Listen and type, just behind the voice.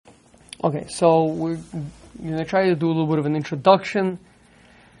Okay, so we're going to try to do a little bit of an introduction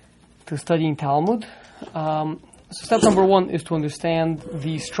to studying Talmud. So step number one is to understand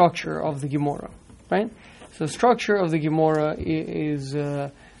the structure of the Gemara, right? So the structure of the Gemara is,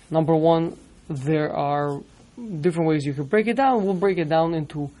 number one, there are different ways you could break it down. We'll break it down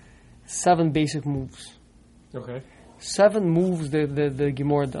into 7 basic moves. Okay. 7 moves that the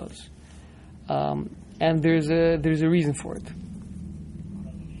Gemara does. And there's a reason for it.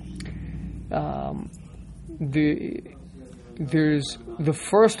 There's the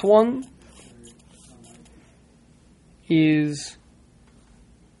first one is,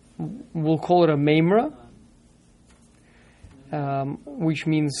 we'll call it a memra, which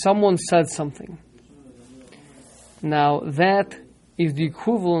means someone said something. Now that is the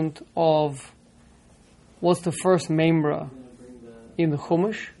equivalent of what's the first memra in the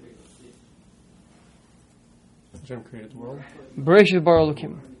Chumash? Hashem created the world. Bereshit bara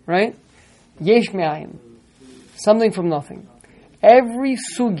Elokim, right? Yesh me'ayin, something from nothing. Every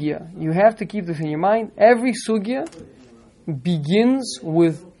sugya, you have to keep this in your mind, every sugya begins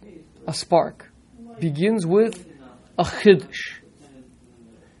with a spark, begins with a chiddush,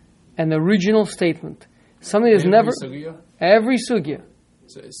 an original statement. Something that's never... Sugya? Every sugya.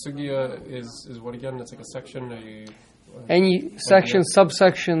 So sugya is what again? It's like a section? Any section,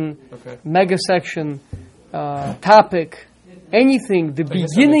 subsection, okay. Mega section, topic, anything, the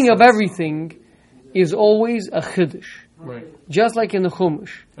beginning of everything is always a chiddush. Right. Just like in the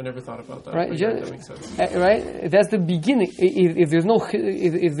Chumash. I never thought about that. Right. That makes sense. Right. That's the beginning. If there's no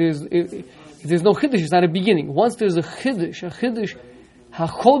chiddush, it's not a beginning. Once there's a chiddush,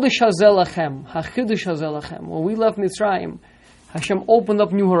 hachodesh hazeh lachem, hachidush hazeh lachem. When we left Mitzrayim, Hashem opened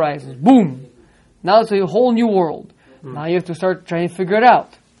up new horizons. Boom. Now it's a whole new world. Now you have to start trying to figure it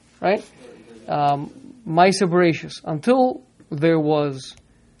out, right? Maisa Bereshis. Until there was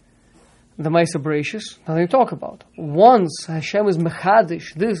the Maisa Bereshis, nothing to talk about. Once Hashem is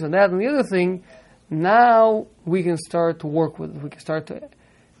mechadish, this and that and the other thing, now we can start to work with it. We can start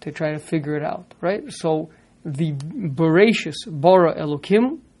to try to figure it out, right? So the Bereshis, bara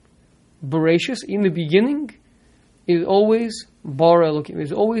Elokim, Bereshis, in the beginning, is always bara Elokim,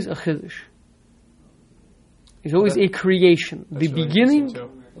 is always a chiddush. It's always a creation. The really beginning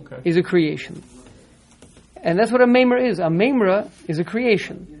is a creation. And that's what a memra is. A memra is a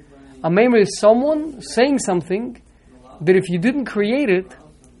creation. A memra is someone saying something that if you didn't create it,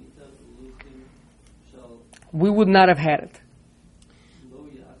 we would not have had it.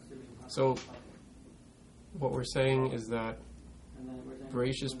 So, what we're saying is that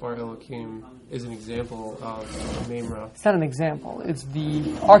Bereshis Bar Elokim is an example of a memra. It's not an example. It's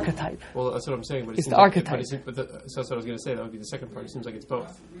the archetype. Well, that's what I'm saying. But it's the archetype. So that's what I was going to say. That would be the second part. It seems like it's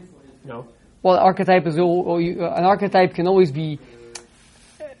both. No? Well, archetype is an archetype can always be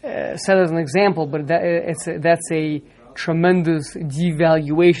set as an example, but that's a tremendous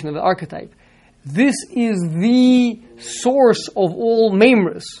devaluation of the archetype. This is the source of all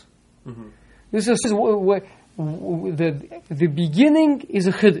memras. Mm-hmm. This is the beginning is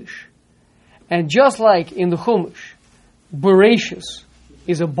a chiddush, and just like in the Chumash, Bereshis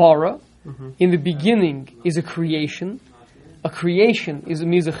is a bara. Mm-hmm. In the beginning is a creation. A creation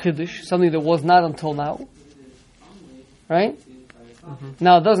means a chiddush, something that was not until now. Right? Mm-hmm.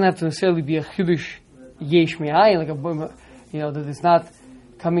 Now it doesn't have to necessarily be a chiddush yesh me'ayin, like that it's not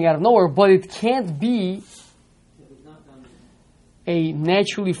coming out of nowhere, but it can't be a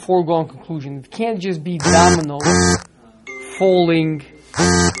naturally foregone conclusion. It can't just be dominoes falling,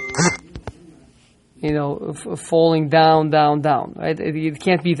 falling down, right? It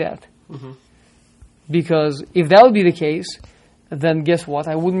can't be that. Mm-hmm. Because if that would be the case, then guess what?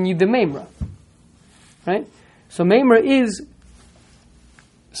 I wouldn't need the memra. Right? So memra is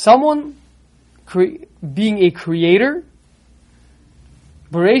someone being a creator,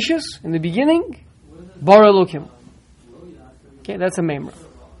 Bereshis, in the beginning, bara Elokim. Okay, that's a memra.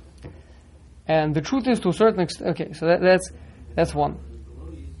 And the truth is, to a certain extent, okay, so that's one.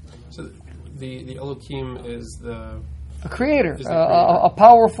 So the Elokim is a creator, a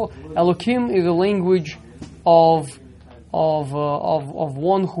powerful. Elokim is a language of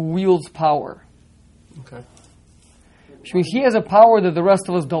one who wields power. Okay. Which means he has a power that the rest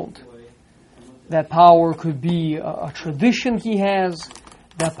of us don't. That power could be a tradition he has.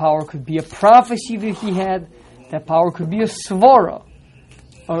 That power could be a prophecy that he had. That power could be a svara,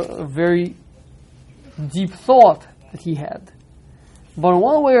 a very deep thought that he had. But in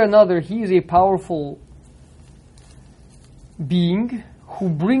one way or another, he is a powerful being who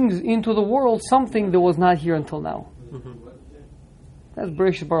brings into the world something that was not here until now. Mm-hmm. That's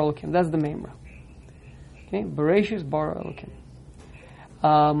Bereshis Bar Elokim. That's the memra. Okay, Bereshis Bar Elokim.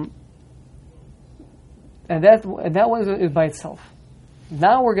 and that one is by itself.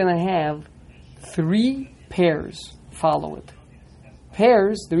 Now we're going to have 3 pairs follow it.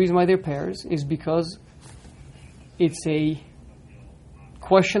 Pairs, the reason why they're pairs is because it's a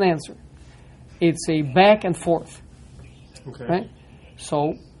question answer. It's a back and forth. Okay. Right?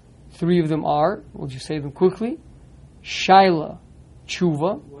 So 3 of them are, we'll just say them quickly. Shaila,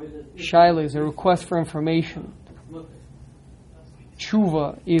 tshuva. Shaila is a request for information.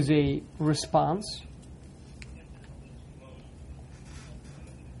 Tshuva is a response,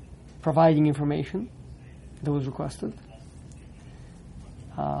 providing information that was requested.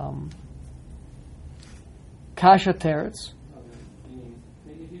 Kasha teretz,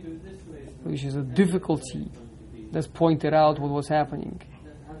 which is a difficulty that's pointed out what was happening,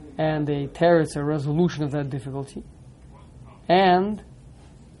 and a teretz, a resolution of that difficulty, and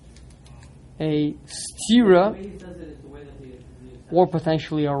a stira, or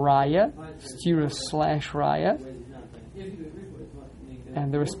potentially a raya, stira / raya,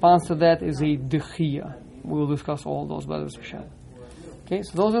 and the response to that is a dechia. We will discuss all those by the Hashem. Okay,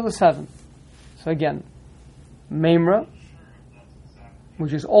 so those are the 7. So again, Memra,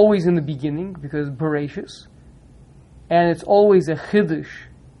 which is always in the beginning because Bereshis, and it's always a Chiddush.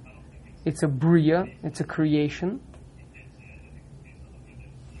 It's a Bria, it's a creation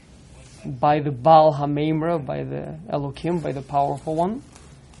by the Baal HaMemra, by the Elokim, by the powerful one.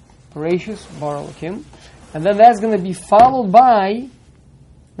 Bereshis, Bar Elokim. And then that's going to be followed by,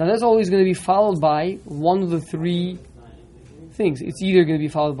 now that's always going to be followed by one of the 3 things. It's either going to be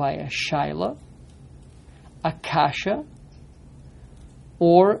followed by a Shaila, a Kasha,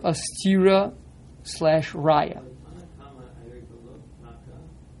 or a Stira / Raya.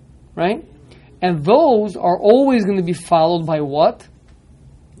 Right? And those are always going to be followed by what?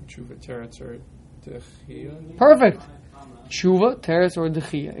 Tshuva, teretz, or dechia. Perfect. Tshuva, teretz, or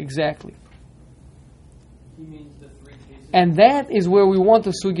dechia. Exactly. And that is where we want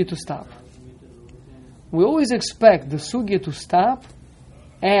the sugya to stop. We always expect the sugya to stop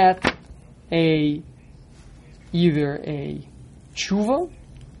at either a tshuva,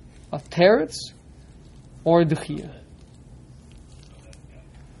 a teretz, or a dechia.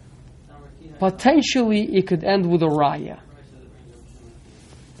 Potentially, it could end with a raya.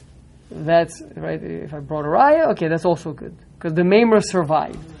 That's right. If I brought a raya, okay, that's also good because the memra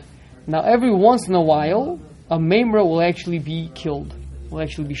survived. Now, every once in a while, a memra will actually be killed, will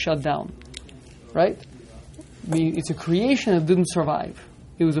actually be shut down. Right? I mean, it's a creation that didn't survive.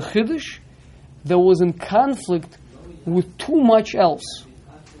 It was a chiddush that was in conflict with too much else.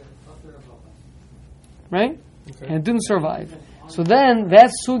 Right? Okay. And it didn't survive. So then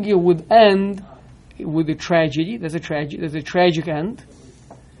that sugya would end with a tragedy. There's a tragic end.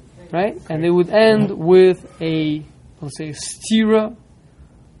 Right? And it would end with a, let's say, a stira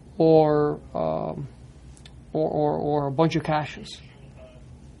or a bunch of kashas.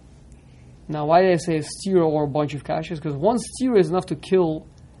 Now, why did I say a stira or a bunch of kashas? Because one stira is enough to kill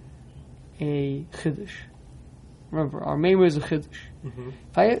a chiddush. Remember, our memra is a chiddush. Mm-hmm.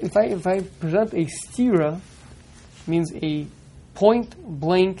 If I present a stira, means a point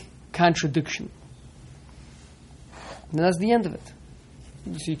blank contradiction. And that's the end of it.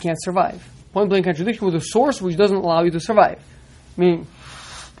 So you can't survive. Point blank contradiction with a source which doesn't allow you to survive. I mean,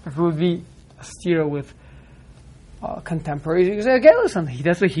 if it would be a stira with contemporaries, you say, okay, listen,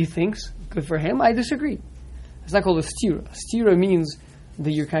 that's what he thinks. Good for him. I disagree. It's not called a stira. A stira means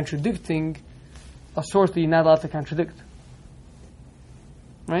that you're contradicting a source that you're not allowed to contradict.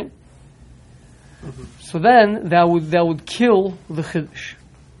 Right? Mm-hmm. So then that would kill the chiddush,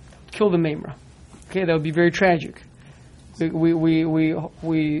 kill the memra. Okay, that would be very tragic.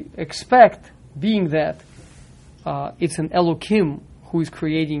 We expect, being that it's an Elokim who is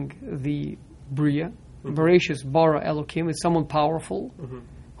creating the Bria, Bereshis bara Elokim, it's someone powerful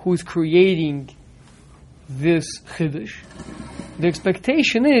who is creating this chiddush. The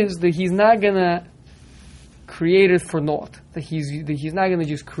expectation is that he's not gonna create it for naught. That he's not gonna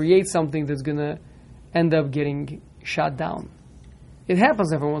just create something that's gonna end up getting shot down. It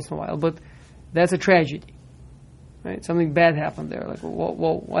happens every once in a while, but that's a tragedy. Right, something bad happened there. Like,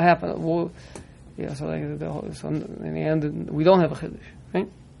 what happened? Well, yeah, so in the end, we don't have a chiddush, right?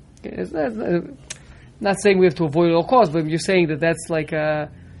 It's not saying we have to avoid at all costs, but you're saying that that's like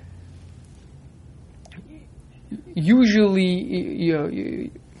usually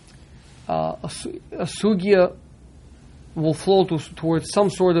a sugya will flow towards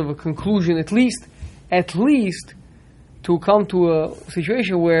some sort of a conclusion, at least to come to a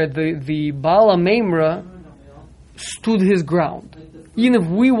situation where the Baal HaMemra stood his ground. Even if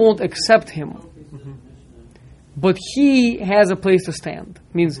we won't accept him, but he has a place to stand.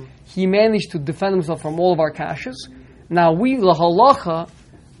 Means he managed to defend himself from all of our kashas. Now we, lahalacha,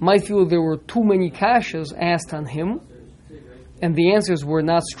 might feel there were too many kashas asked on him, and the answers were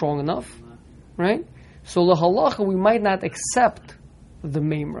not strong enough, right? So lahalacha, we might not accept the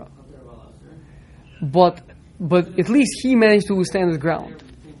memra, but at least he managed to withstand his ground.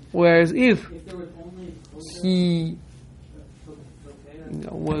 Whereas if he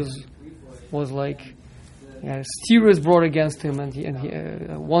was like stira is brought against him, and he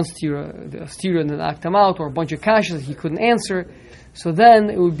one stira and then knocked him out, or a bunch of kashas that he couldn't answer, so then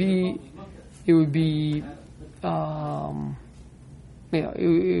that would be a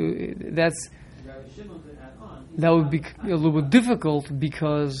little bit difficult,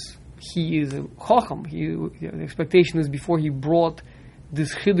 because he is a chacham. The expectation is before he brought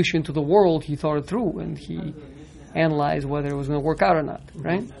this chiddush into the world, he thought it through and he analyzed whether it was going to work out or not.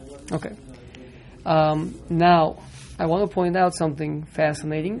 Right? Okay. Now, I want to point out something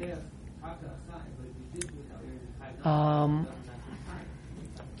fascinating. Can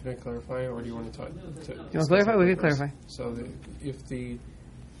I clarify, or do you want to talk? You want to clarify? We can clarify. So, if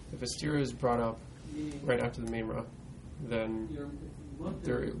a stira is brought up right after the memra, then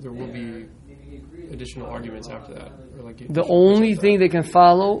there will be additional arguments after that. Or like the only thing that can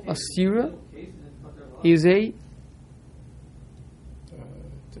follow a stira is a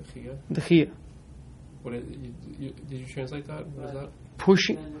dechia. Did you translate that? What is that?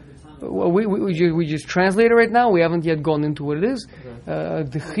 Pushing. Well, we just translate it right now. We haven't yet gone into what it is. Okay.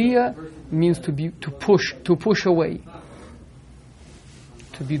 Dechia means to push away,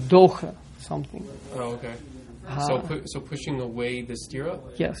 to be docha something. Oh, okay. So pushing away the stira.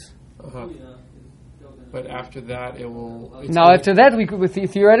 Yes. Uh-huh. But after that, it will. After that, we could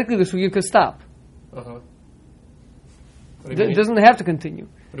theoretically the sugya could stop. Uh-huh. It doesn't have to continue.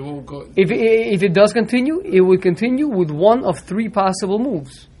 But it won't go. If it does continue, it would continue with one of three possible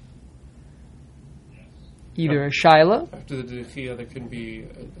moves. Either a shaila. After the dechia, there can be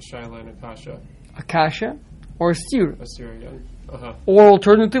a shaila and a kasha, or a stira. A stira, yeah. Uh-huh. Or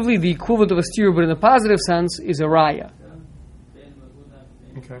alternatively, the equivalent of a stira, but in a positive sense, is a raya.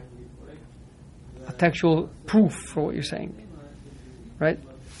 Okay. A textual proof for what you're saying, right?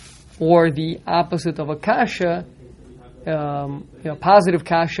 Or the opposite of a kasha, positive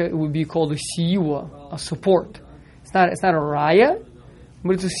kasha, it would be called a siyua, a support. It's not a raya,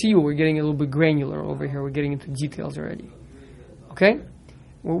 but it's a siyua. We're getting a little bit granular over here. We're getting into details already. Okay,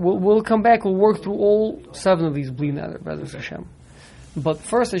 we'll come back. We'll work through all 7 of these bli neder, brothers Hashem. But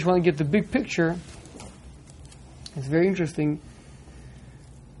first, I just want to get the big picture. It's very interesting.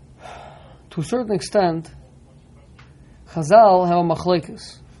 To a certain extent, Chazal have a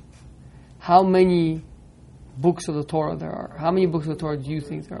machlekes. How many books of the Torah there are? How many books of the Torah do you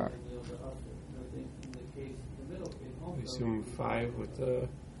think there are? I assume 5 with the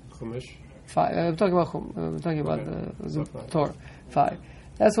Chumash. 5. I'm talking about the Torah. 5.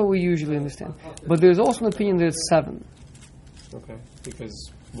 That's what we usually understand. But there's also an opinion that it's 7. Okay, because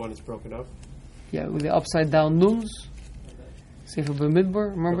one is broken up. Yeah, with the upside down nuns. Sefer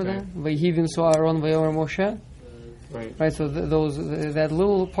B'Midbar, remember that? Vayhivin so Aaron Vayomer Moshe. Right. So that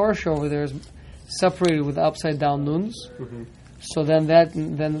little parsha over there is separated with upside down nuns. Mm-hmm. So then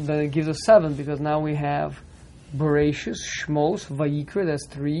it gives us 7, because now we have Bereshis, Shmos, Vayikra. That's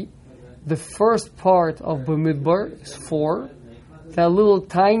 3. The first part of B'Midbar is 4. That little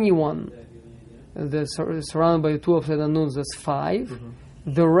tiny one that's surrounded by the 2 upside down nuns, that's 5.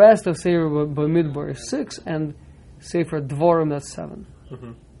 Mm-hmm. The rest of Sefer B'Midbar is 6, and Sefer Dvorim, that's 7.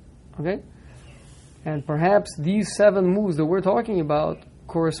 Mm-hmm. Okay? And perhaps these 7 moves that we're talking about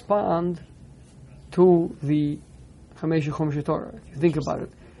correspond to the Chamesh Chumash Torah. If you think about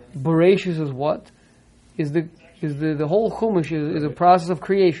it, Bereshis is what? Is the whole Chumash is a process of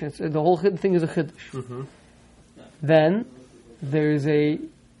creation. The whole thing is a Chiddush. Mm-hmm. Then there is we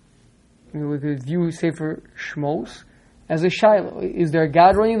could view Sefer Shmos as a Shiloh. Is there a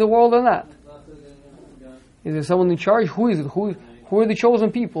God running the world or not? Is there someone in charge? Who is it? Who are the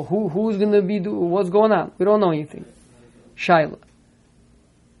chosen people? Who's going to be what's going on? We don't know anything. Shaila.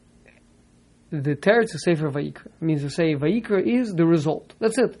 The teretz of Sefer Vayikra means to say Vayikra is the result.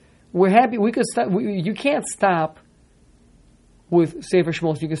 That's it. We're happy. We could stop. You can't stop with Sefer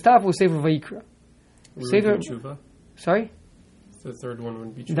Shmos. You can stop with Sefer Vayikra. Sefer Tshuva. Sorry. The third one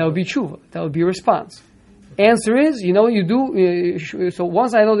would be Tshuva. That would be Tshuva. That would be a response. Answer is, you know what you do. So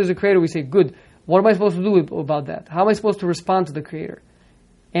once I know there's a creator, we say, good. What am I supposed to do about that? How am I supposed to respond to the Creator?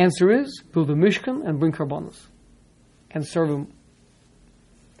 Answer is, build a mishkan and bring karbanos. And serve Him.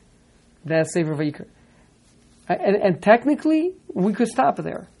 That's Sefer Vayikra. And technically, we could stop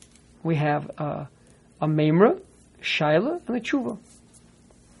there. We have a a memra, shaila, and a tshuva.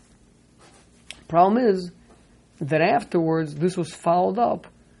 Problem is that afterwards this was followed up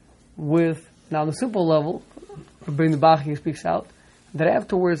with, now on a simple level, Rabbeinu Bachya speaks out, that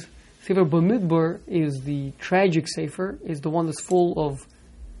afterwards Sefer Bamidbar is the tragic sefer, is the one that's full of,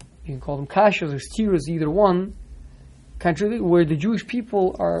 you can call them kashas or steers, either one, where the Jewish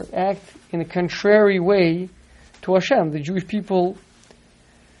people act in a contrary way to Hashem. The Jewish people,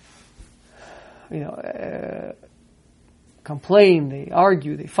 complain, they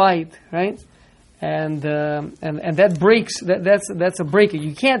argue, they fight, right? And that breaks. That's a break.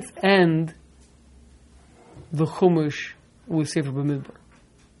 You can't end the Chumash with Sefer Bamidbar,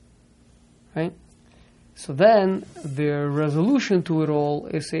 right? So then the resolution to it all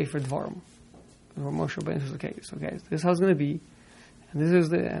is Sefer Dvarim. Moshe Rabbeinu says, okay, so guys, this is how it's going to be, and this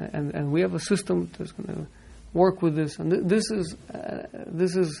is and we have a system that's going to work with this, and this is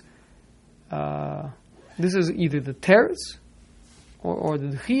either the teretz or the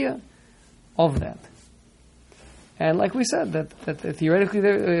dechia of that. And like we said, that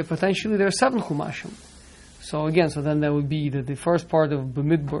theoretically potentially there are 7 chumashim. So then that would be that the first part of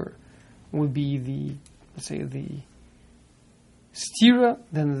Bamidbar would be the, let's say, the stira,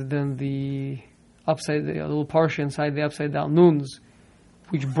 then the upside, the little parsha inside the upside down nuns,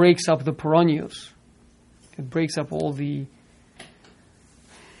 which breaks up the peronios. It breaks up all the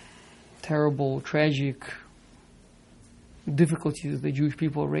terrible, tragic difficulties the Jewish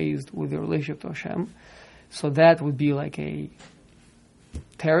people raised with their relationship to Hashem. So that would be like a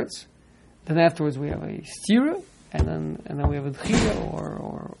teretz. Then afterwards we have a stira, and then we have a dchia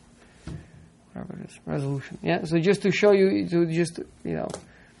or whatever it is, resolution. Yeah. So just to show you,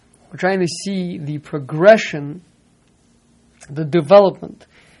 we're trying to see the progression, the development,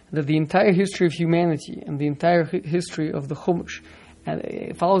 that the entire history of humanity and the entire history of the Chumash, and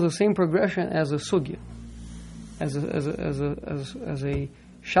it follows the same progression as a sugya, as a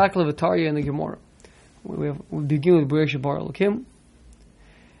shakla v'tarya in the Gemara. We begin with Bereshit bara Elokim,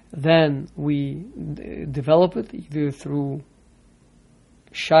 then we develop it either through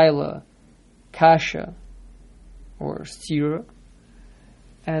shaila, kasha, or stira,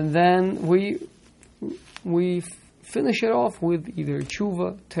 and then we finish it off with either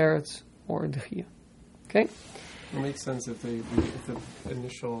tshuva, teretz, or dechia. Okay? It makes sense if the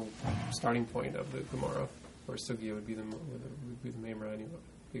initial starting point of the Gemara or Sugya would be the Memra anyway,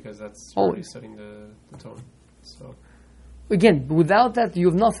 because that's already setting the tone. So again, without that, you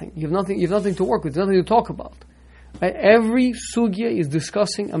have nothing. You have nothing to work with. Nothing to talk about. Right? Every Sugya is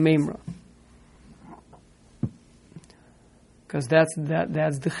discussing a Memra, because that's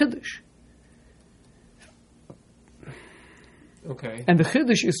the Chiddush. Okay. And the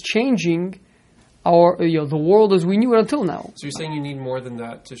Chiddush is changing the world as we knew it until now. So you're saying you need more than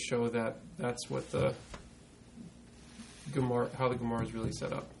that to show that that's what the Gemara, how the Gemara is really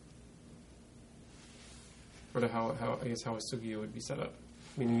set up, or how a Sugya would be set up.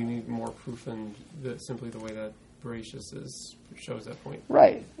 I mean, you need more proof than simply the way that Bereshit shows that point.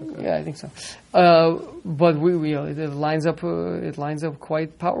 Right. Okay. Yeah, I think so. But it lines up. It lines up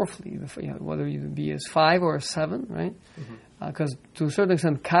quite powerfully. Whether you be as 5 or as 7, right? Because to a certain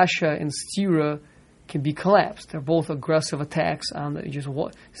extent, kasha and stira can be collapsed. They're both aggressive attacks on just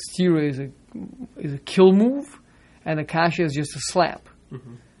what stira is a kill move, and a kasha is just a slap,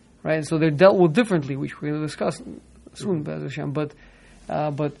 right? So they're dealt with differently, which we're going to discuss soon, but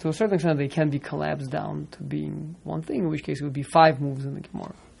to a certain extent, they can be collapsed down to being one thing. In which case, it would be 5 moves in the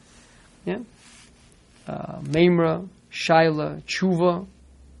Gemara. Yeah, Memra, Shaila, Tshuva,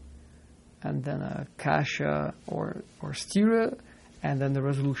 and then a kasha or stira, and then the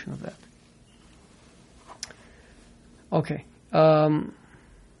resolution of that. Okay. So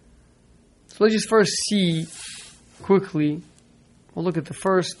let's just first see quickly. We'll look at the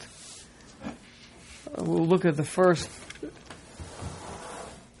first.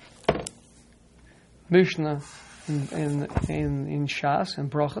 Mishnah in Shas and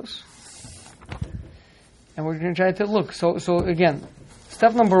Brachas, and we're going to try to look. So again,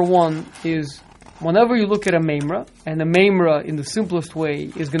 step number 1 is whenever you look at a Memra, and a Memra in the simplest way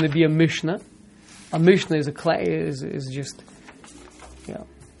is going to be a Mishnah. A Mishnah is just,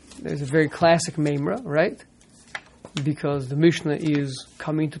 there's a very classic Memra, right? Because the Mishnah is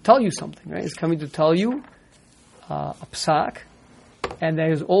coming to tell you something, right? It's coming to tell you a psak, and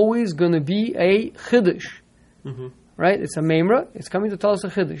there is always going to be a chiddush, right? It's a Memra. It's coming to tell us a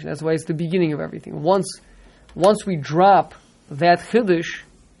chiddush. That's why it's the beginning of everything. Once we drop that chiddush,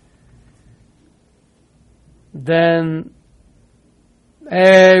 then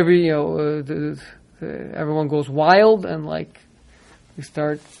everyone goes wild, and we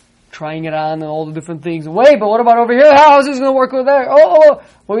start trying it on and all the different things. Wait, but what about over here? How is this going to work with there? Well,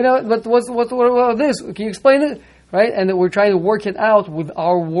 but what about this? Can you explain it? Right? And that we're trying to work it out with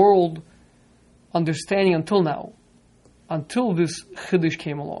our world understanding until now. Until this Chiddush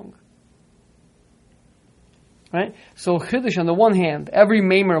came along. Right? So Chiddush, on the one hand, every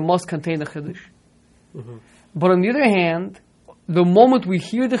Meimer must contain a Chiddush. Mm-hmm. But on the other hand, the moment we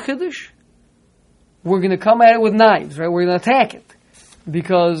hear the Chiddush, we're going to come at it with knives, right? We're going to attack it.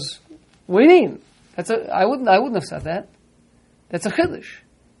 Because, what do you mean? I wouldn't have said that. That's a Chiddush.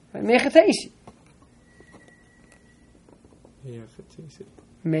 Right? Mechetesi.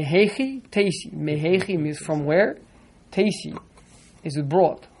 Mehechi Teisi. Mehechi means from where? Teisi is it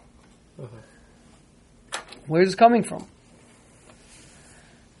brought. Where is it coming from?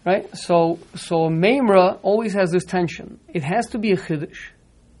 Right? So a Meimra always has this tension. It has to be a Chiddush.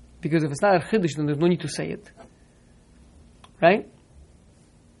 Because if it's not a Chiddush, then there's no need to say it. Right?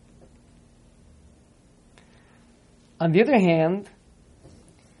 On the other hand,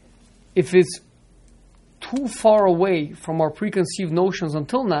 if it's too far away from our preconceived notions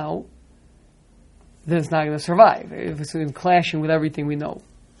until now, then it's not going to survive. If it's in clashing with everything we know.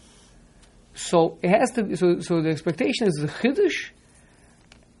 So it has to be, so the expectation is the Chiddush,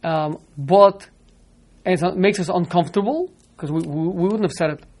 but it makes us uncomfortable, because we wouldn't have said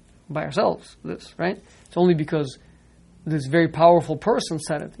it by ourselves, this, right? It's only because this very powerful person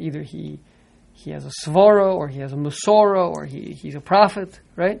said it. Either he has a svara, or he has a masora, or he's a prophet,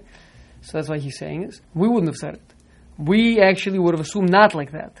 right? So that's why he's saying this. We wouldn't have said it. We actually would have assumed not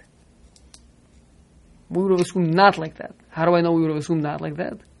like that. We would have assumed not like that. How do I know we would have assumed not like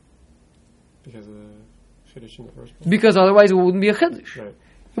that? Because of the Chiddush in the first place? Because otherwise it wouldn't be a Chiddush. Right.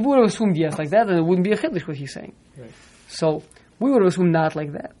 If we would have assumed yes like that, then it wouldn't be a Chiddush, what he's saying. Right. So we would have assumed not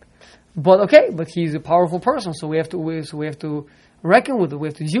like that. But okay, but he's a powerful person, so we have to reckon with it, we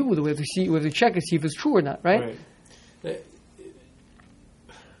have to deal with it, we have to check and see if it's true or not, right? Right.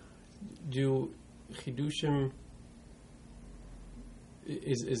 Do Chidushim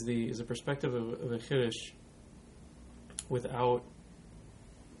is the perspective of a Chiddush without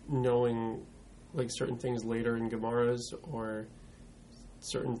knowing like certain things later in Gemaras, or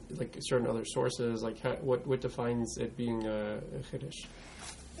certain other sources, like what defines it being a Chiddush?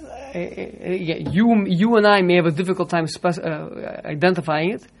 You and I may have a difficult time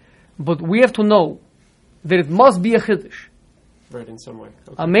identifying it, but we have to know that it must be a Chiddush. Right, in some way.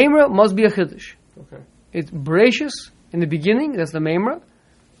 Okay. A Meimra must be a Chiddush. Okay. It's Bereshis in the beginning, that's the Meimra.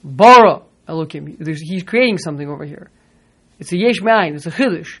 Bara Elokim, he's creating something over here. It's a Yesh Me'ayin, it's a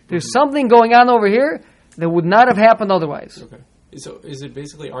Chiddush. There's something going on over here that would not have happened otherwise. Okay. So is it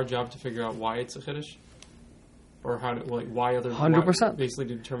basically our job to figure out why it's a Chiddush? Or how to, why other 100%. Basically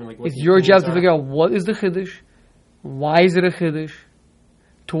to determine what it's your job to figure out what is the Chiddush, why is it a Chiddush,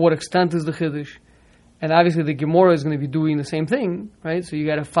 to what extent is the Chiddush, and obviously the Gemara is going to be doing the same thing, right? So you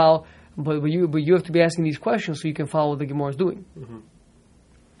got to follow, but you have to be asking these questions so you can follow what the Gemara is doing. Mm-hmm.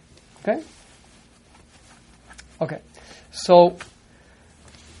 Okay. Okay. So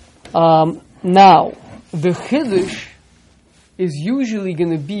now the Chiddush is usually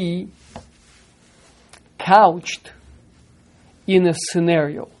going to be couched in a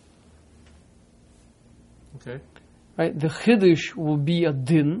scenario. Okay. Right? The Chiddush will be a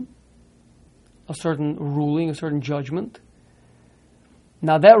din, a certain ruling, a certain judgment.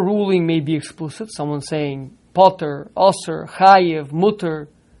 Now that ruling may be explicit, someone saying potter, aser, chayev, mutter,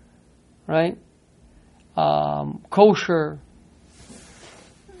 right? Kosher,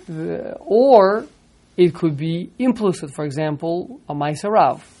 or it could be implicit. For example, a Maisa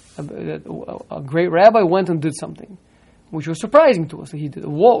Rav. A great rabbi went and did something, which was surprising to us that he did.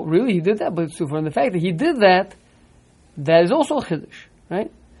 Whoa, really? He did that? But so from the fact that he did that, that is also a Chiddush,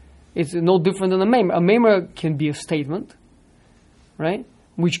 right? It's no different than a Meimer. A Meimer can be a statement, right?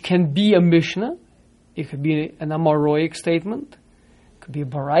 Which can be a Mishnah. It could be an Amaroic statement. It could be a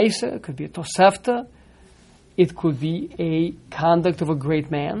Baraisa. It could be a Tosefta. It could be a conduct of a great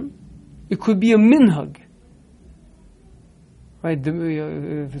man. It could be a Minhag. Right?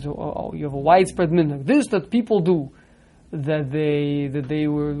 You have a widespread minhag. This that people do, that they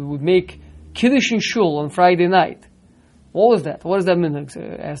would make Kiddush in Shul on Friday night. What was that? What is that minhag?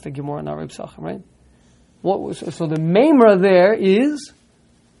 Asked the Gemara in our Psachim, right? So the Meimra there is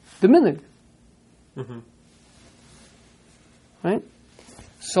the minhag. Mm-hmm. Right?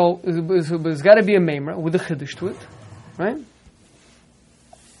 So there's got to be a Meimra with a Chiddush to it, right?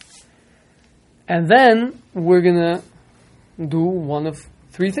 And then we're gonna do one of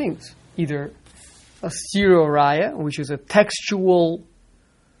three things. Either a stereo raya, which is a textual,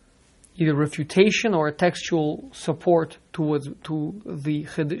 either refutation or a textual support to the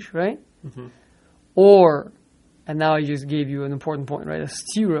chiddush, right? Mm-hmm. Or, and now I just gave you an important point, right? A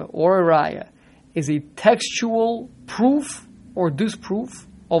stira or a raya is a textual proof or disproof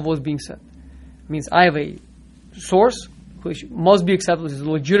of what's being said. It means I have a source which must be accepted. It's a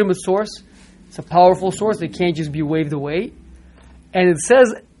legitimate source. It's a powerful source. It can't just be waved away. And it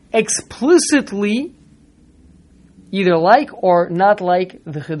says explicitly either like or not like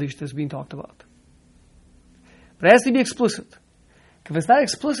the chiddush that's being talked about. But it has to be explicit. If it's not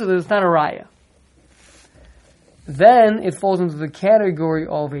explicit, it's not a raya. Then it falls into the category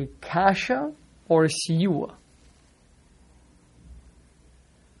of a kasha or a siyua.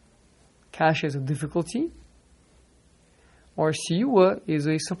 Kasha is a difficulty, or siyua is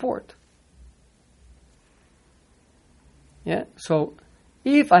a support. Yeah. So,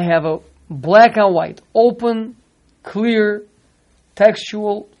 if I have a black and white, open, clear,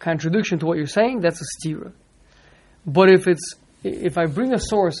 textual contradiction to what you're saying, that's a stira. But if I bring a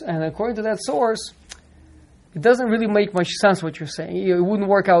source and according to that source, it doesn't really make much sense what you're saying. It wouldn't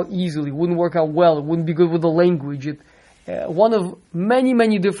work out easily. It wouldn't work out well. It wouldn't be good with the language. One of many,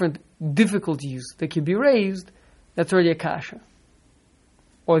 many different difficulties that can be raised, that's already a kasha.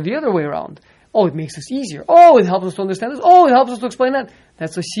 Or the other way around. Oh, it makes us easier. Oh, it helps us to understand this. Oh, it helps us to explain that.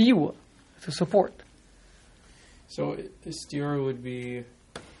 That's a siyua. It's a support. So a stira would be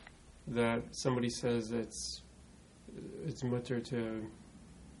that somebody says it's mutter to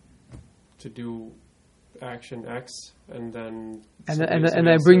do action X, and then I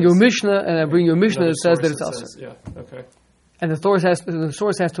bring you a mishnah, that says that it's also. Yeah. Okay. And the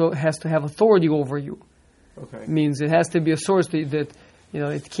source has to have authority over you. Okay. It means it has to be a source that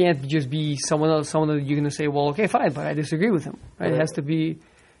it can't just be someone else. Someone that you're going to say, well, okay, fine, but I disagree with him. Right? It has to be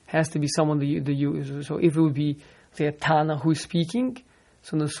someone that you. So if it would be, say, a Tana who's speaking,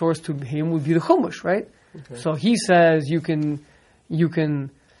 so the source to him would be the Chumash, right? Okay. So he says you can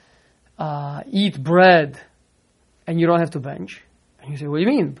eat bread and you don't have to bench. And you say, what do you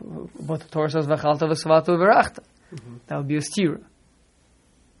mean? But the Torah says, V'chalta v'savata v'verachta. That would be a stira.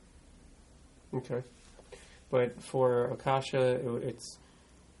 Okay. But for Akasha, it's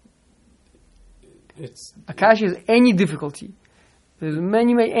Akasha is any difficulty. There's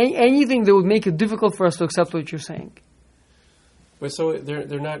anything that would make it difficult for us to accept what you're saying. But so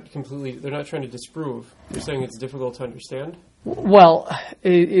they're not trying to disprove. You're saying it's difficult to understand? Well,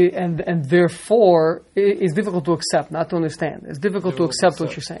 and therefore it's difficult to accept, not to understand. It's difficult to accept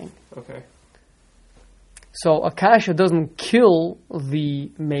what you're saying. Okay. So Akasha doesn't kill the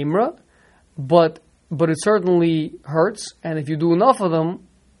memra, but it certainly hurts, and if you do enough of them,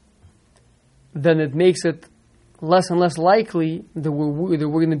 then it makes it less and less likely that we're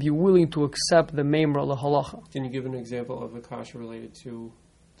going to be willing to accept the memra lahalacha. Can you give an example of Akasha related to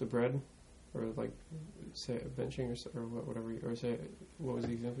the bread, or like say benching or whatever, or say what was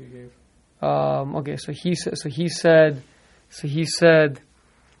the example you gave? Okay, so he said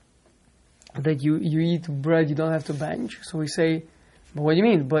that you eat bread, you don't have to bench. So we say, but what do you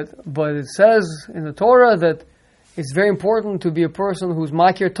mean? But it says in the Torah that it's very important to be a person who's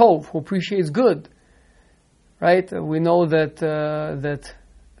makir tov, who appreciates good. Right? We know that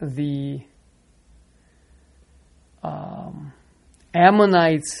the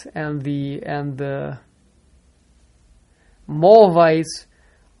Ammonites and the Moabites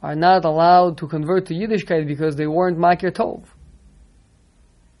are not allowed to convert to Yiddishkeit because they weren't makir tov.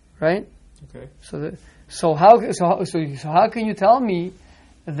 Right? Okay. So how can you tell me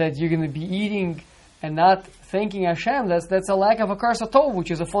that you're going to be eating and not thanking Hashem? That's a lack of a karsa tov, which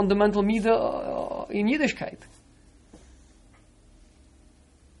is a fundamental midah in Yiddishkeit.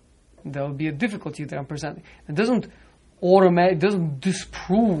 There will be a difficulty that I'm presenting. It doesn't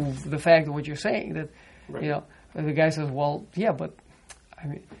disprove the fact of what you're saying. That right. The guy says, well, yeah, but I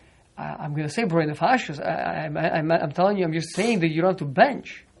mean, I'm going to say B'rei Nefashos. I'm telling you, I'm just saying that you don't have to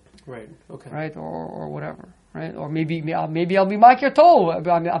bench. Right. Okay. Right, or whatever. Right, or maybe I'll be makir tov.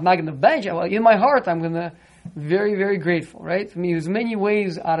 I'm not going to bench. In my heart, I'm going to very, very grateful. Right. I mean, there's many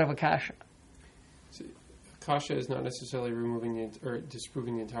ways out of Akasha. So, Akasha is not necessarily removing or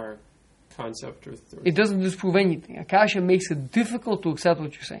disproving the entire concept. It doesn't disprove anything. Akasha makes it difficult to accept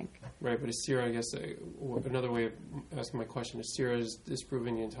what you're saying. Right, but Astira, I guess, another way of asking my question, Astira is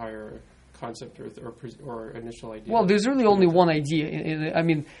disproving the entire concept or initial idea. Well, there's really only one idea. I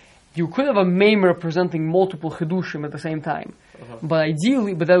mean, you could have a maimer representing multiple chidushim at the same time, but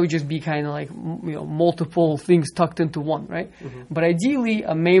that would just be kind of like multiple things tucked into one, right? Mm-hmm. But ideally,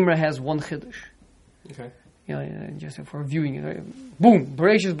 a maimer has one chidush. Okay. Just if we're viewing it, right? Boom,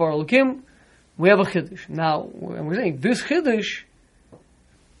 Bereshis Bar Elokim, we have a chiddush. Now, and we're saying this chiddush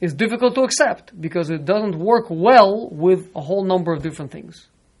is difficult to accept because it doesn't work well with a whole number of different things.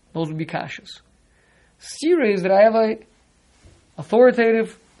 Those would be kashas. Stira is that I have a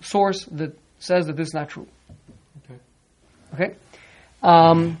authoritative source that says that this is not true. Okay?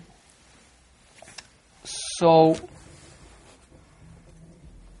 So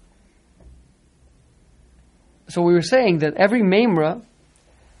we were saying that every memra,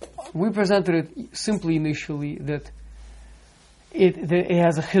 we presented it simply initially that it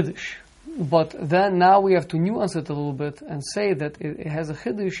has a chiddush. But then now we have to nuance it a little bit and say that it has a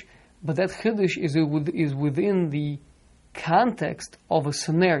chiddush, but that chiddush is within the context of a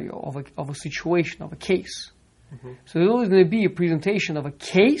scenario, of a situation, of a case. Mm-hmm. So there's always going to be a presentation of a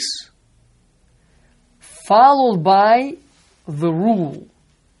case followed by the rule.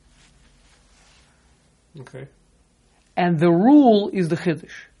 Okay. And the rule is the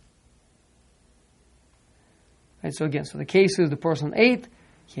chiddush. Right, so again, the case is the person ate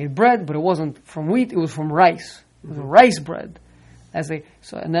bread, but it wasn't from wheat, it was from rice. It was rice bread. And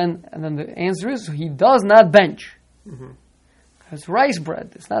then the answer is he does not bench. Mm-hmm. It's rice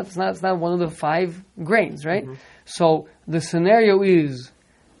bread. It's not one of the 5 grains, right? Mm-hmm. So the scenario is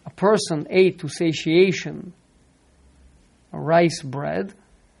a person ate to satiation a rice bread,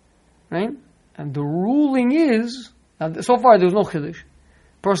 right? And the ruling is, now so far there's no chiddush.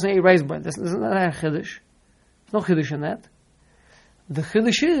 Person ate rice bread. There's not a chiddush. There's no chiddush in that. The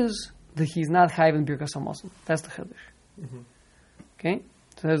chiddush is that he's not chayiv in birkas hamazon. That's the chiddush. Mm-hmm. Okay?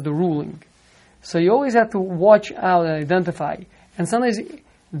 So that's the ruling. So you always have to watch out and identify. And sometimes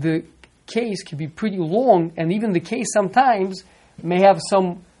the case can be pretty long, and even the case sometimes may have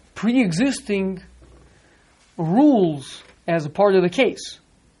some pre-existing rules as a part of the case.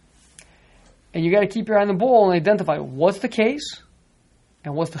 And you got to keep your eye on the ball and identify what's the case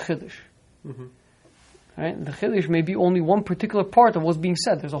and what's the chiddush. Mm-hmm. Right? The chiddush may be only one particular part of what's being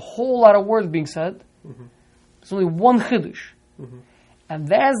said. There's a whole lot of words being said. Mm-hmm. There's only one chiddush. Mm-hmm. And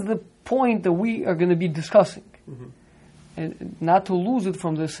that's the point that we are going to be discussing. Mm-hmm. And not to lose it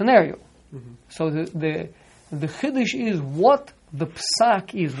from the scenario. Mm-hmm. So the chiddush is what the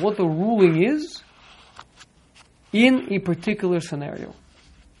psak is, what the ruling is in a particular scenario.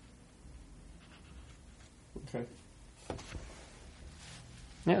 Okay.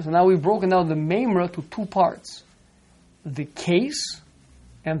 Yeah, so now we've broken down the memra to 2 parts. The case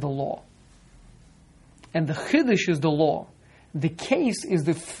and the law. And the chiddush is the law. The case is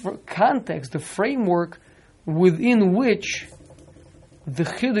the context, the framework within which the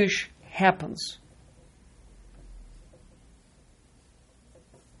chiddush happens.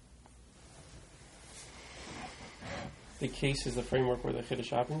 The case is the framework where the chiddush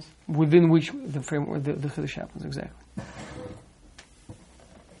happens? Within which the framework, the chiddush happens, exactly.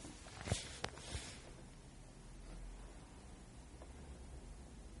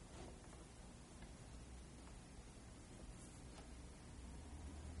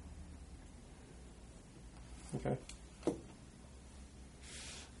 Okay.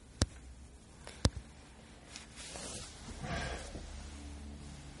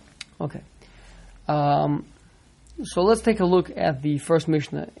 Okay. So let's take a look at the first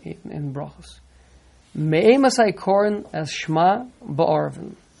Mishnah in Brachos. Me'ei masai koren as shma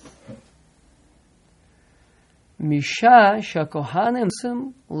ba'arvin. Misha shakohanim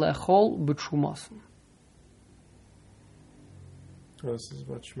sim lechol b'trumasim. Oh, this is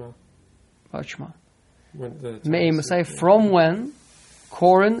about Shema. About Shema. Me'ei masai, from when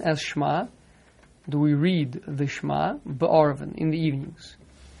koren as shma do we read the Shema ba'arvin, in the evenings.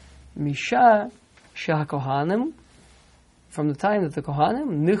 Misha shakohanim, from the time that the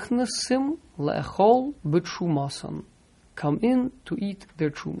Kohanim nichnasim le'echol b'trumasan, come in to eat their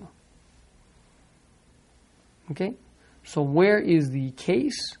truma. Okay? So where is the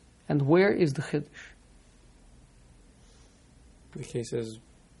case and where is the chiddush? The case is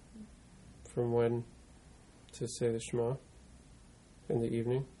from when to say the Shema in the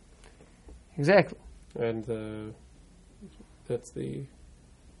evening. Exactly. And that's the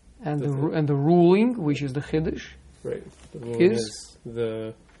and the ruling, which is the chiddush. Right. The ruling is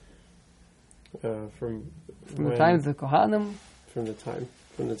the from the time of the Kohanim. From the time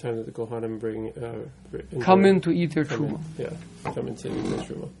that the Kohanim bring come in to eat their truma. Come in to eat their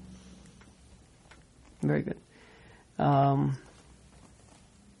truma. Very good.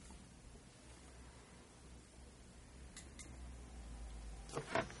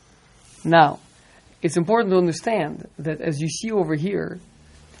 Now, it's important to understand that as you see over here,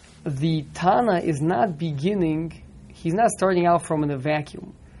 the Tana is not beginning, he's not starting out from in a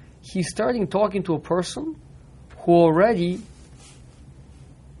vacuum. He's starting talking to a person who already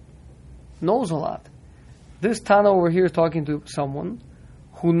knows a lot. This Tana over here is talking to someone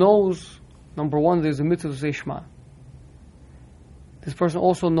who knows, number one, there's a mitzvah to say Shema. This person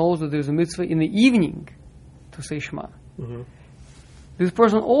also knows that there's a mitzvah in the evening to say Shema. Mm-hmm. This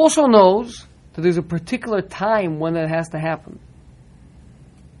person also knows that there's a particular time when that has to happen.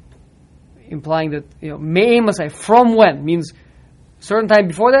 Implying that, Me'emasai, from when, means a certain time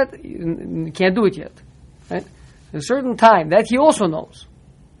before that, you can't do it yet. Right? A certain time, that he also knows.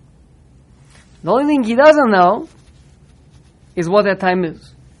 The only thing he doesn't know is what that time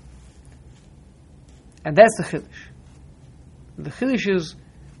is. And that's the Chiddush. The Chiddush is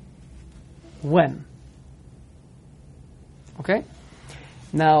when. Okay?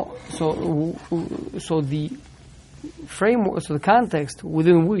 Now, so the framework, so the context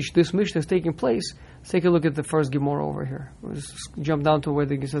within which this Mishnah is taking place, let's take a look at the first Gemara over here. Let's jump down to where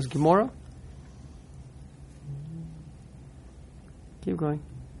it says Gemara. Keep going.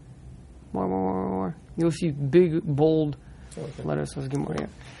 More. You'll see big, bold letters says Gemara.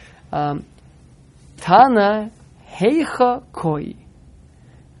 Tana heicha koi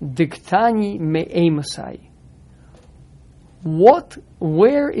diktani me'emasai.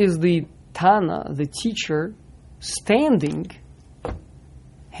 Where is the Tana, the teacher, standing?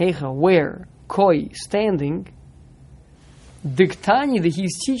 Heicha, where? Koi, standing. Diktani, that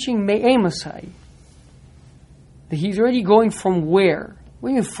he's teaching me'emasai. That he's already going from where? What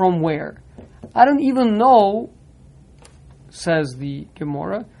do you mean from where? I don't even know, says the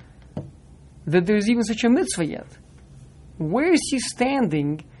Gemara, that there's even such a mitzvah yet. Where is he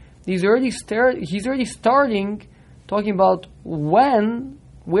standing? He's already starting talking about when.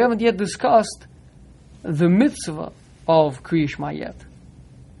 We haven't yet discussed the mitzvah of Kriya Shema yet.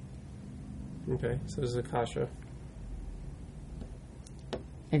 Okay, so this is a kasha.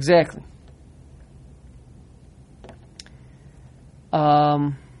 Exactly.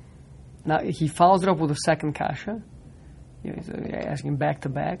 Now he follows it up with a second kasha. He's asking back to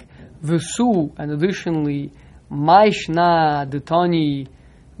back. V'su, and additionally, Maishna Detani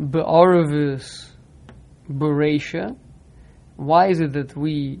Be'aravis Bereisha. Why is it that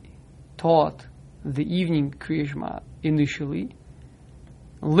we taught the evening Kriya Shema initially?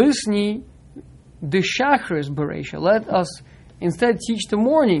 Lisni Deshachris Bereisha. Let us instead teach the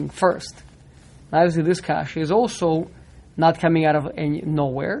morning first. Now, obviously, this kasha is also not coming out of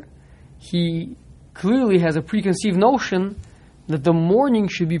nowhere. He clearly has a preconceived notion that the morning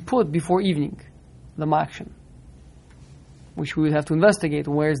should be put before evening, the makshin, which we would have to investigate.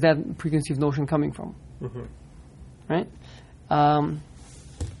 Where is that preconceived notion coming from? Mm-hmm. Right?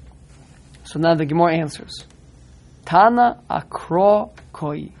 So now the Gemara answers. Tana akro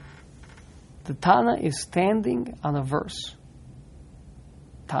koi. The Tana is standing on a verse.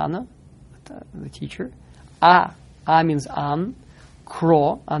 Tana, the teacher. A means on.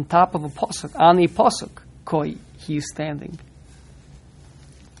 Kro, on top of a pasuk. On a pasuk. Koi, he is standing.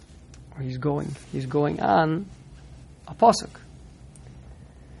 Or he's going. He's going on a pasuk.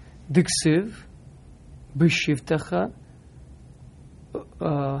 Diksiv, b'shivtecha,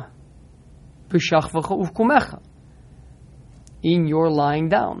 b'shachvacha uvkumecha. In your lying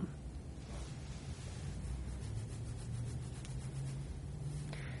down.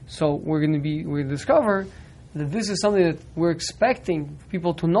 So we'll discover that this is something that we're expecting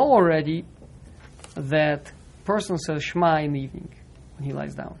people to know already, that person says Shema in the evening when he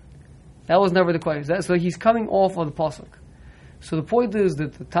lies down. That was never the question. So he's coming off of the pasuk. So the point is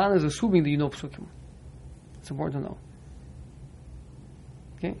that the Tana is assuming that you know psukim. It's important to know.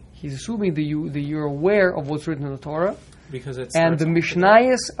 Okay, he's assuming that you're aware of what's written in the Torah, because it's and the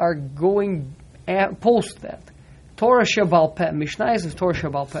Mishnayos are going post that. Torah Shebal Peh. Mishnayos is Torah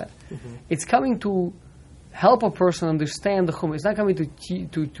Shebal Peh. Mm-hmm. It's coming to help a person understand the Chumash. It's not coming to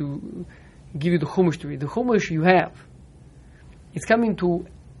give you the Chumash to read. The Chumash you have. It's coming to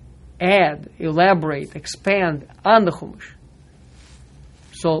add, elaborate, expand on the Chumash.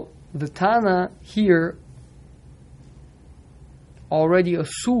 So the Tana here already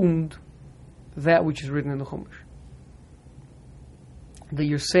assumed that which is written in the Chumash. That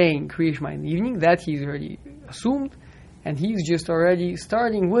you're saying Kriya Shema in the evening, that he's already assumed, and he's just already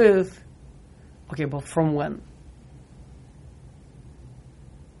starting with, okay, but from when?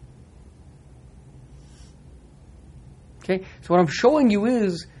 Okay, so what I'm showing you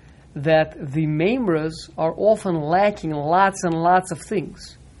is that the Meimras are often lacking lots and lots of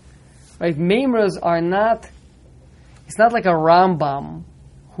things. Right? Meimras are not, it's not like a Rambam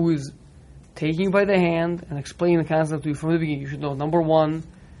who is taking you by the hand and explaining the concept to you from the beginning. You should know, number one,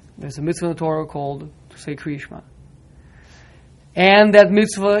 there's a mitzvah in the Torah called to say Kriya Shema. And that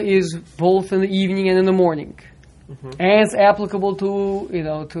mitzvah is both in the evening and in the morning. Mm-hmm. And it's applicable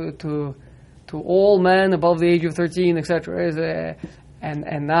to all men above the age of 13, etc.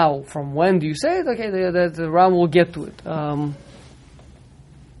 And now, from when do you say it? Okay, the Ram will get to it.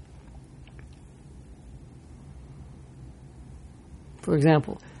 For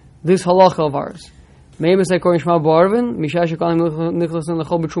example, this halacha of ours. So in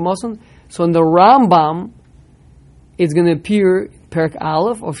the Rambam, it's going to appear Perek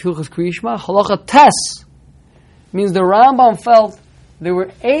Aleph of Hilchos Kriyishma, halacha Tes. Means the Rambam felt there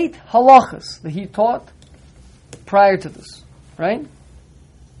were 8 halachas that he taught prior to this, right?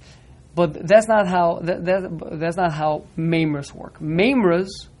 But that's not how that's not how Meimras work.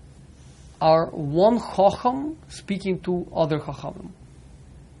 Meimras are one chacham speaking to other chachamim.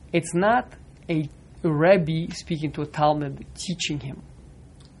 It's not a Rebbe speaking to a Talmud teaching him.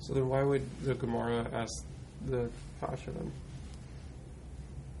 So then, why would the Gemara ask the Pasha then?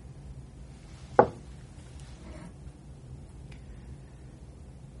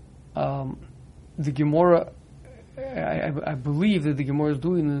 The Gemara, I believe that the Gemara is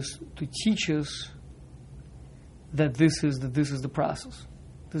doing this to teach us that this is the process.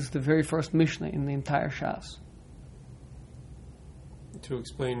 This is the very first Mishnah in the entire Shas. To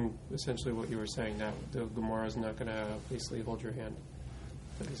explain essentially what you were saying now, the Gemara is not going to basically hold your hand.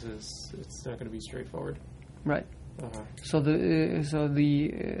 It's not going to be straightforward. Right. Uh-huh. So in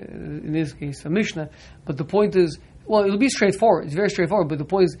this case a Mishnah, but the point is, well, it'll be straightforward. It's very straightforward. But the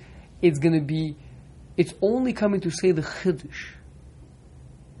point is, it's only coming to say the Chiddush.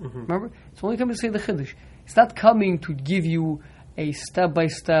 Mm-hmm. Remember, it's only coming to say the Chiddush. It's not coming to give you a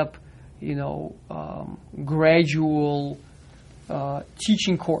step-by-step, gradual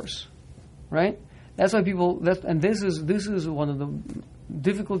teaching course, right? That's why people. This is one of the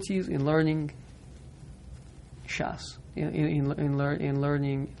difficulties in learning Shas, in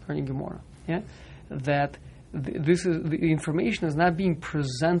learning Gemara. Yeah, that this is the information is not being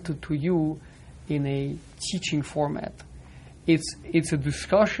presented to you in a teaching format. It's a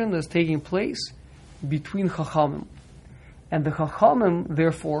discussion that's taking place between Chachamim, and the Chachamim,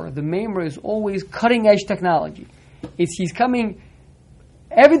 therefore, the Meimra is always cutting edge technology. He's coming.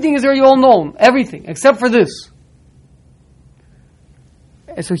 Everything is already all known, everything except for this.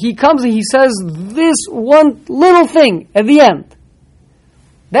 And so he comes and he says this one little thing at the end.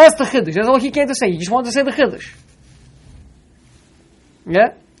 That's the Chiddush. That's all he came to say. He just wanted to say the Chiddush.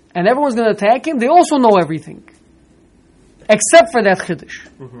 Yeah? And everyone's going to attack him. They also know everything. Except for that Chiddush.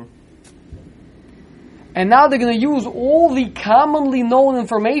 Mm-hmm. And now they're going to use all the commonly known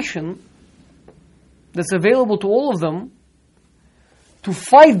information that's available to all of them to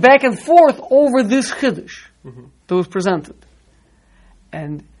fight back and forth over this Chiddush that was presented.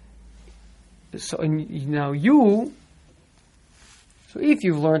 And so now so if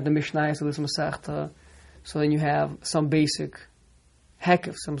you've learned the Mishnah, so this Masechta, so then you have some basic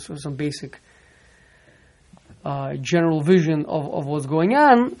hekif, some basic general vision of what's going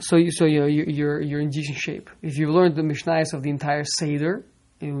on. So you're in decent shape. If you've learned the Mishnayos of the entire Seder,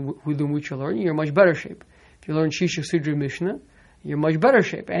 within which you're learning, you're in much better shape. If you learn Shisha Sidri Mishnah, you're in much better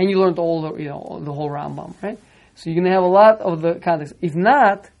shape, and you learned all the the whole Rambam, right? So you're going to have a lot of the context. If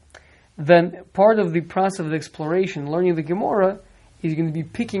not, then part of the process of the exploration, learning the Gemara, is going to be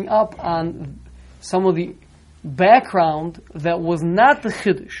picking up on some of the background that was not the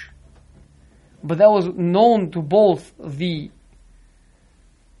Chiddush, but that was known to both the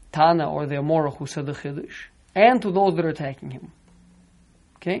Tana or the Amora who said the Chiddush, and to those that are attacking him.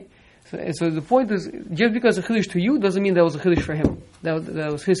 Okay? So the point is, just because a Chiddush to you doesn't mean that was a Chiddush for him.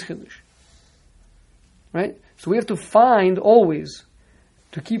 That was his Chiddush. Right? So we have to find always,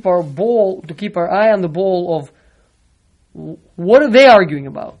 to keep our eye on the ball of what are they arguing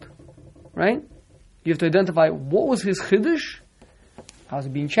about. Right? You have to identify what was his Chiddush, how is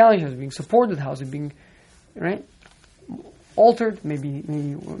it being challenged, how is it being supported, how is it being altered, maybe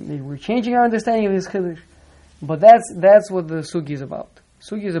we're changing our understanding of his Chiddush. But that's what the Sugi is about.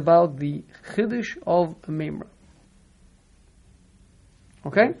 Sugi is about the Chiddush of the Meimra.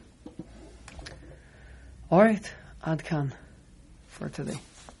 Okay? Alright, Ad Kan for today.